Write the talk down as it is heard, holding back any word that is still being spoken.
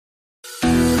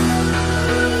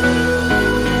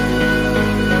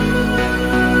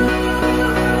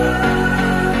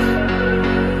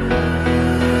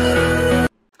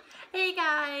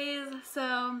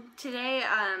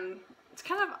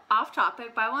kind of off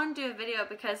topic, but I want to do a video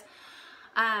because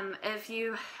if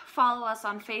you follow us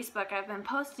on Facebook, I've been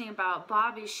posting about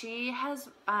Bobby. She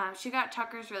got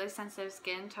Tucker's really sensitive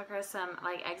skin. Tucker has some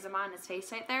like eczema on his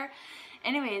face right there.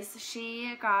 Anyways,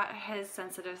 she got his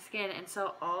sensitive skin, and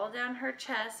so all down her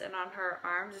chest and on her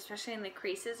arms, especially in the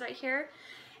creases right here,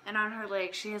 and on her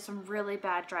legs, she has some really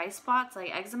bad dry spots, like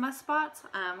eczema spots,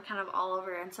 kind of all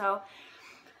over. And so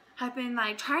I've been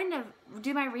like trying to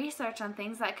do my research on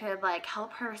things that could like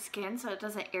help her skin so it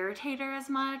doesn't irritate her as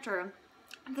much or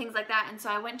things like that. And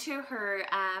so I went to her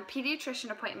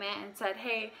pediatrician appointment and said,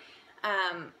 hey,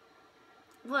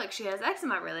 look, she has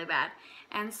eczema really bad.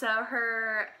 And so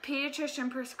her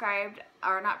pediatrician prescribed,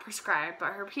 or not prescribed,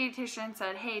 but her pediatrician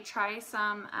said, hey, try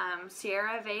some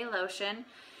CeraVe lotion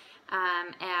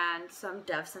and some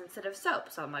Dove sensitive soap.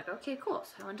 So I'm like, okay, cool.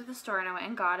 So I went to the store and I went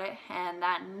and got it. And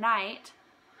that night,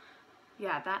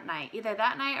 either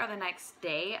that night or the next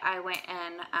day, I went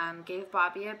and gave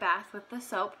Bobby a bath with the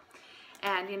soap.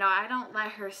 And, you know, I don't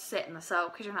let her sit in the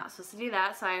soap because you're not supposed to do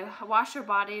that. So I washed her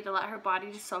body to let her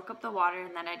body just soak up the water.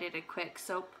 And then I did a quick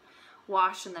soap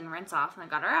wash and then rinse off and I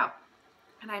got her out.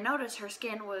 And I noticed her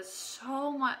skin was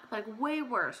so much, like way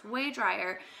worse, way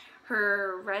drier.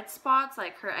 Her red spots,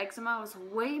 like her eczema, was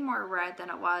way more red than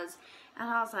it was. And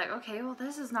I was like, okay, well,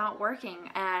 this is not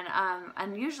working.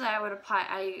 And usually I would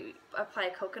apply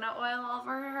coconut oil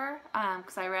over her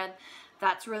because I read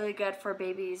that's really good for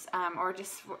babies or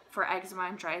just for eczema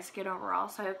and dry skin overall.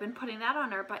 So I've been putting that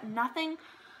on her, but nothing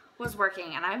was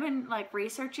working. And I've been like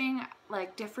researching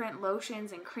like different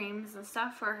lotions and creams and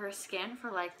stuff for her skin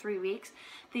for like 3 weeks.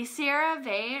 The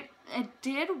CeraVe, it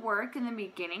did work in the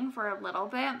beginning for a little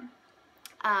bit.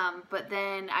 But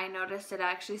then I noticed it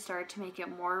actually started to make it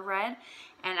more red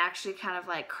and actually kind of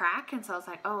like crack. And so I was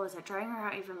like, oh, is it drying her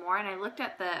out even more? And I looked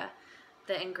at the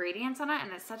ingredients on it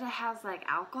and it said it has like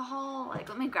alcohol. Like,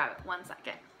 let me grab it 1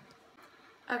 second.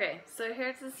 Okay, so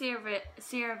here's the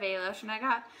CeraVe lotion I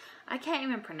got. I can't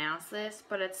even pronounce this,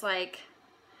 but it's like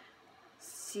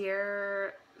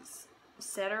ceteryl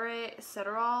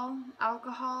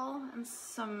alcohol and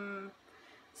some,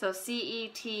 so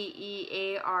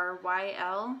CETEARYL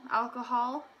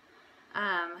alcohol.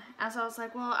 And so I was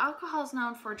like, well, alcohol is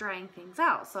known for drying things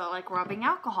out, so like rubbing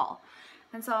alcohol.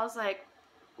 And so I was like,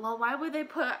 well, why would they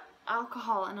put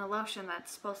alcohol in a lotion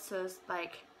that's supposed to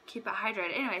like keep it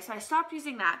hydrated? Anyway, so I stopped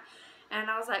using that and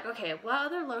I was like, okay, what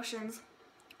other lotions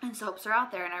and soaps are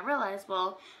out there? And I realized,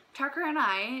 well, Tucker and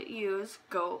I use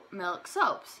goat milk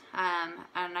soaps, and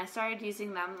I started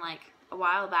using them like a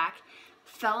while back.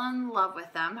 Fell in love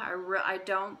with them. I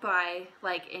don't buy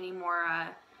like any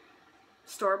more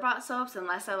store-bought soaps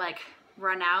unless I like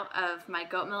run out of my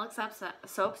goat milk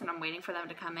soaps and I'm waiting for them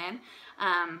to come in.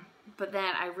 But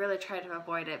then I really try to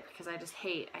avoid it because I just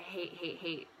hate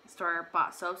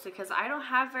store-bought soaps because I don't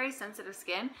have very sensitive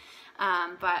skin.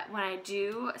 But when I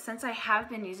do, since I have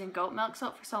been using goat milk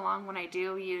soap for so long, when I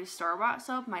do use store-bought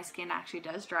soap, my skin actually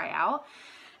does dry out.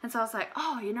 And so I was like,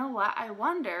 oh, you know what? I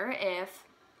wonder if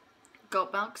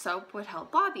goat milk soap would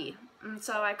help Bobby. And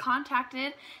so I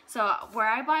contacted, so where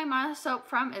I buy my soap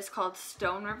from is called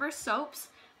StoneRiver Soaps.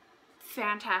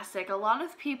 Fantastic. A lot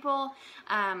of people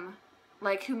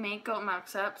like who make goat milk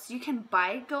soaps, you can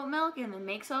buy goat milk and then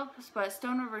make soaps, but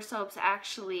StoneRiver Soaps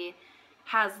actually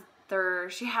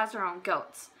she has her own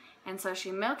goats. And so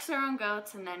she milks her own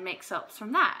goats and then makes soaps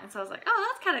from that. And so I was like, oh,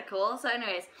 that's kind of cool. So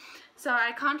anyways, so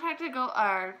I contacted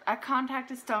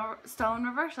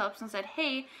StoneRiver Soaps and said,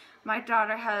 hey, my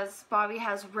daughter Bobby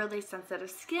has really sensitive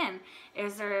skin.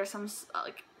 Is there some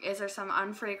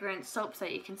unfragrant soaps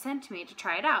that you can send to me to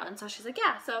try it out? And so she's like,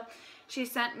 yeah. So she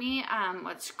sent me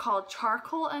what's called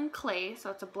charcoal and clay. So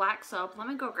it's a black soap. Let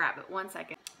me go grab it 1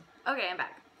 second. Okay, I'm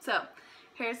back. So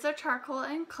here's the charcoal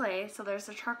and clay. So there's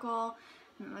the charcoal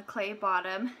and the clay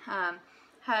bottom.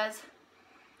 Has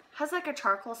like a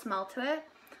charcoal smell to it.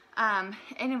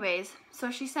 Anyways, so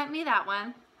she sent me that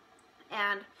one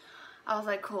and I was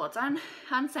like, cool, it's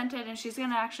unscented, and she's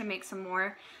gonna actually make some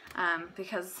more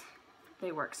because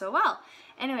they work so well.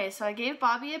 Anyway, so I gave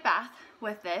Bobby a bath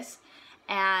with this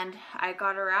and I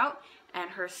got her out and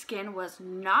her skin was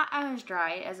not as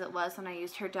dry as it was when I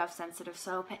used her Dove sensitive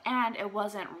soap, and it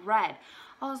wasn't red.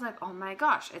 I was like, oh my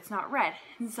gosh, it's not red.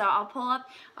 And so I'll pull up,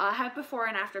 I have before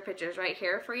and after pictures right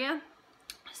here for you.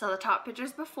 So the top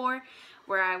pictures before,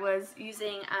 where I was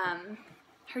using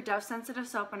her Dove sensitive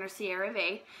soap and her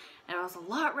CeraVe, and it was a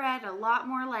lot red, a lot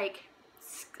more like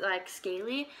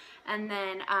scaly. And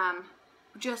then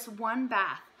just one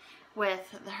bath with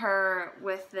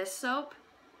this soap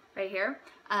right here,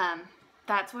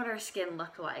 that's what her skin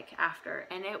looked like after,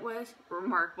 and it was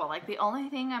remarkable. Like, the only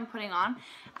thing I'm putting on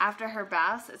after her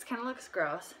baths, it kind of looks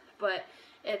gross, but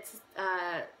it's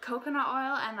coconut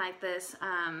oil and like this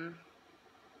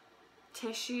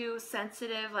tissue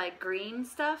sensitive like green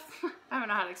stuff. I don't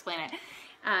know how to explain it.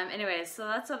 Anyways, so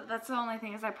that's the only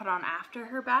things I put on after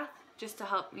her bath, just to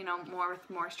help, you know, more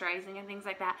with moisturizing and things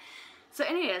like that. So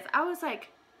anyways, I was like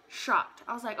shocked.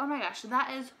 I was like, oh my gosh,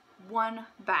 that is one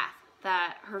bath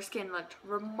that her skin looked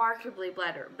remarkably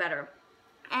better.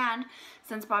 And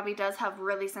since Bobby does have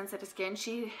really sensitive skin,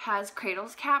 she has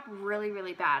Cradle's cap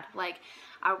really bad. Like,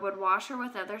 I would wash her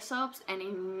with other soaps and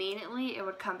immediately it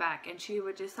would come back and she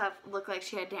would just look like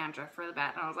she had dandruff really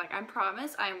bad. And I was like, I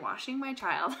promise I'm washing my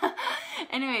child.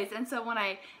 Anyways, and so when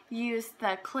I used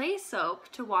the clay soap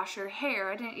to wash her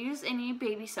hair, I didn't use any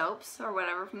baby soaps or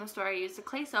whatever from the store. I used the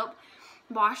clay soap,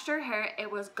 washed her hair, it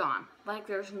was gone. Like,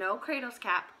 there's no Cradle's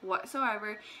cap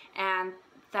whatsoever. And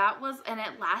that was, and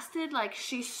it lasted, like,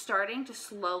 she's starting to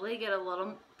slowly get a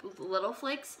little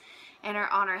flakes on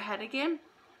her head again.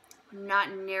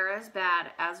 Not near as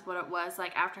bad as what it was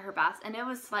like after her bath. And it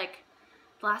was like,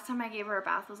 the last time I gave her a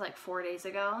bath was like 4 days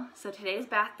ago. So today's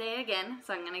bath day again,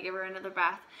 so I'm gonna give her another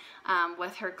bath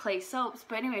with her clay soaps.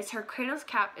 But anyways, her Cradle's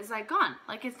cap is like gone.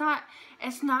 Like, it's not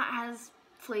as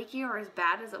flaky or as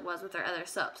bad as it was with our other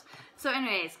soaps. So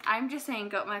anyways, I'm just saying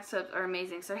goat milk soaps are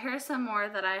amazing. So here's some more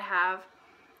that I have.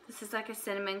 This is like a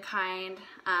cinnamon kind.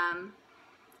 I'm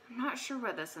not sure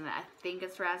what this is. I think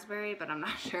it's raspberry, but I'm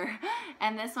not sure.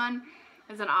 And this one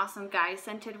is an awesome guy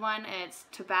scented one. It's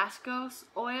Tabasco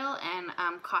oil and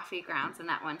coffee grounds in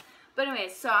that one. But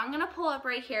anyways, so I'm gonna pull up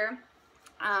right here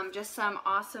just some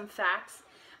awesome facts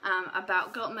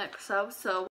about goat milk soap.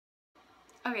 So,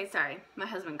 okay, sorry, my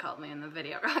husband called me and the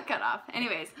video got cut off.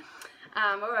 Anyways,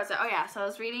 where was it? Oh yeah, so I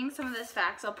was reading some of these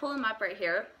facts. I'll pull them up right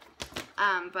here. So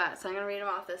I'm going to read them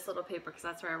off this little paper because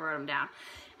that's where I wrote them down.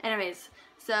 Anyways,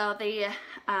 so the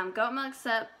goat milk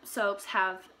soaps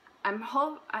have, I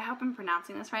hope I'm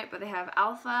pronouncing this right, but they have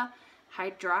alpha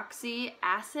hydroxy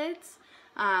acids,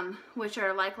 which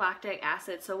are like lactic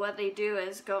acid. So what they do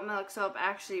is goat milk soap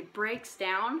actually breaks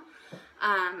down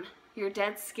your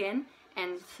dead skin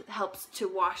and helps to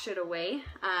wash it away.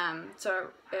 So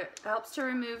it helps to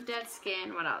remove dead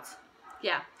skin. What else?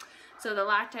 Yeah. So the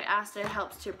lactic acid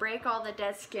helps to break all the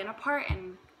dead skin apart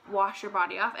and wash your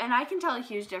body off. And I can tell a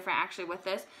huge difference actually with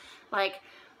this. Like,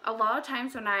 a lot of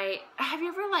times when have you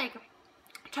ever like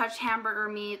touched hamburger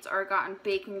meats or gotten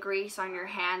bacon grease on your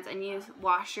hands and you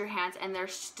wash your hands and they're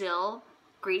still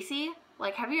greasy?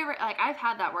 Like, have you ever, like, I've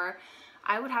had that where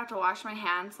I would have to wash my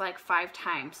hands like 5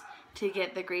 times to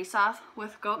get the grease off.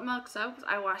 With goat milk soaps,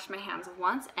 I wash my hands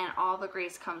once and all the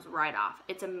grease comes right off.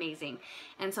 It's amazing.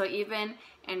 And so even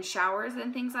in showers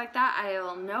and things like that, I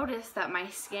will notice that my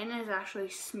skin is actually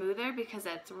smoother because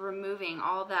it's removing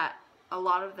a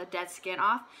lot of the dead skin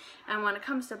off. And when it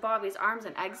comes to Bobby's arms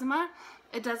and eczema,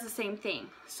 it does the same thing.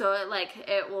 So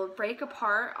it will break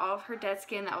apart all of her dead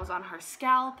skin that was on her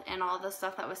scalp and all the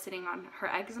stuff that was sitting on her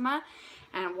eczema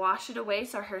and wash it away,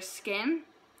 so her skin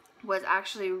was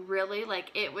actually really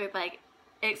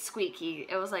it's squeaky.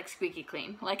 It was like squeaky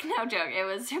clean. Like, no joke. It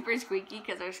was super squeaky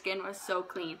because her skin was so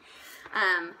clean.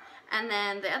 And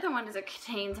then the other one is it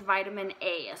contains vitamin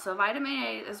A. So vitamin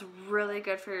A is really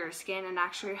good for your skin and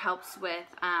actually helps with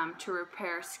to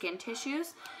repair skin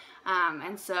tissues.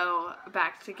 And so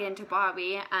back again to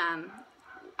Bobby,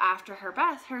 after her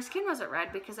bath, her skin wasn't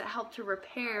red because it helped to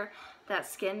repair that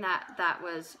skin that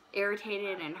was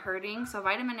irritated and hurting. So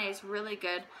vitamin A is really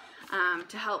good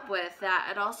to help with that.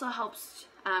 It also helps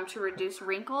to reduce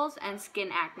wrinkles and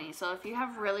skin acne. So if you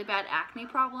have really bad acne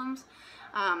problems,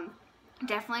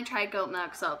 definitely try goat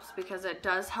milk soaps because it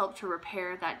does help to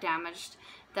repair that damage.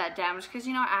 Because,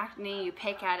 you know, acne, you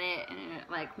pick at it and it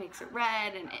like makes it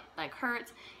red and it like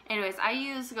hurts. Anyways, I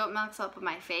use goat milk soap on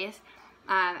my face.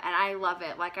 And I love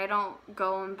it. Like, I don't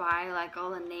go and buy like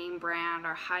all the name brand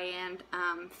or high-end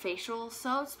facial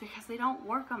soaps because they don't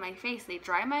work on my face. They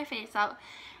dry my face out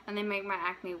and they make my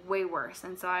acne way worse.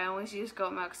 And so I always use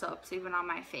goat milk soaps even on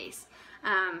my face.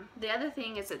 The other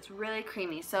thing is it's really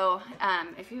creamy. So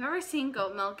if you've ever seen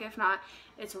goat milk, if not,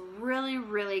 it's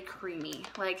really creamy.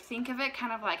 Like, think of it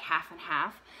kind of like half and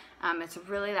half. It's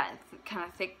really that kind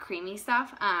of thick creamy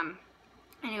stuff.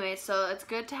 Anyway, so it's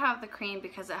good to have the cream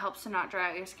because it helps to not dry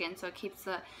out your skin, so it keeps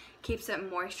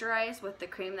it moisturized with the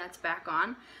cream that's back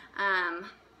on.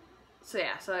 So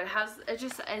yeah, so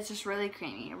it's just really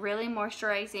creamy, really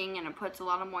moisturizing, and it puts a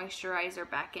lot of moisturizer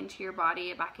back into your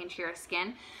body, back into your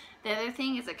skin. The other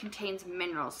thing is it contains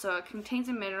minerals. So it contains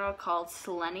a mineral called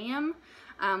selenium,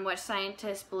 which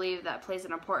scientists believe that plays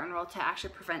an important role to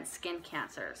actually prevent skin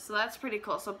cancer. So that's pretty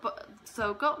cool.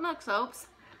 So goat milk soaps,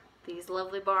 these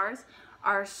lovely bars,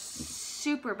 are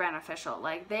super beneficial.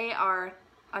 Like, they are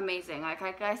amazing.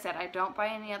 Like I said, I don't buy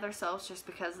any other soaps just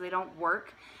because they don't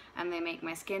work and they make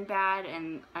my skin bad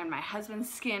and my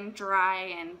husband's skin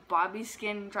dry and Bobby's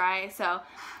skin dry. So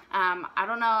I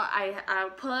don't know, I'll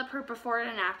pull up her before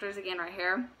and afters again right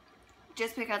here,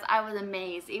 just because I was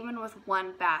amazed, even with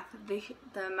one bath,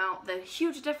 the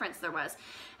huge difference there was.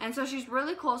 And so she's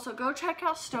really cool. So go check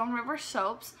out StoneRiver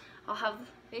Soaps. I'll have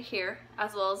it here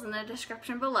as well as in the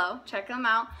description below. Check them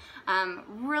out.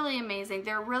 Really amazing.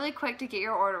 They're really quick to get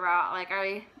your order out. Like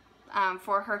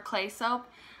for her clay soap,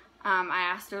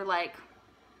 I asked her, like,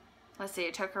 let's see,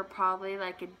 it took her probably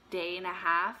like a day and a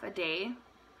half,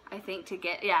 I think, to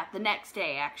get, yeah, the next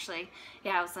day actually.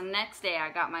 Yeah, it was the next day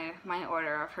I got my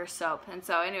order of her soap. And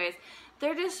so anyways,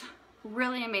 they're just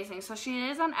really amazing. So she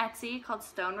is on Etsy, called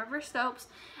StoneRiver Soaps,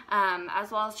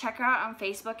 as well as check her out on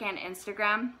Facebook and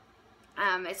Instagram.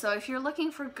 So if you're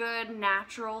looking for good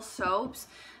natural soaps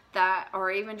that, or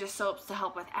even just soaps to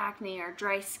help with acne or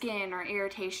dry skin or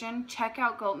irritation, check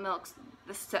out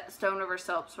the StoneRiver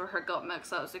Soaps for her goat milk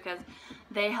soaps, because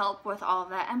they help with all of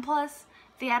that. And plus,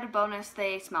 the added bonus,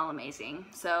 they smell amazing.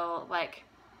 So, like,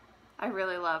 I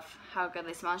really love how good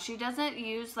they smell. She doesn't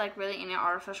use, like, really any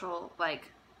artificial,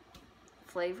 like,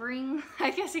 flavoring,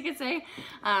 I guess you could say.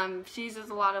 She uses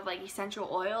a lot of, like, essential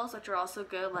oils, which are also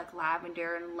good, like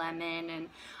lavender and lemon and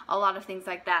a lot of things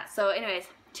like that. So anyways,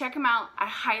 check them out. I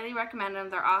highly recommend them.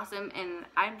 They're awesome. And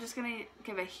I'm just going to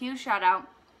give a huge shout out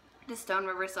to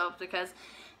StoneRiver Soap, because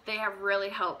they have really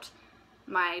helped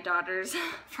my daughters,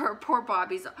 for poor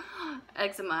Bobby's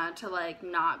eczema, to, like,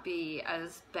 not be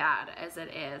as bad as it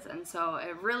is. And so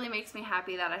it really makes me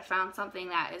happy that I found something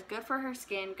that is good for her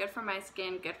skin, good for my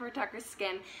skin, good for Tucker's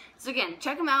skin. So again,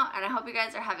 check them out, and I hope you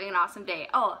guys are having an awesome day.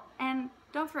 Oh, and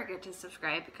don't forget to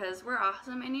subscribe, because we're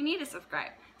awesome and you need to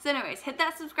subscribe. So anyways, hit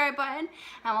that subscribe button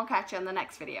and we'll catch you on the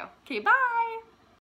next video. Okay, bye!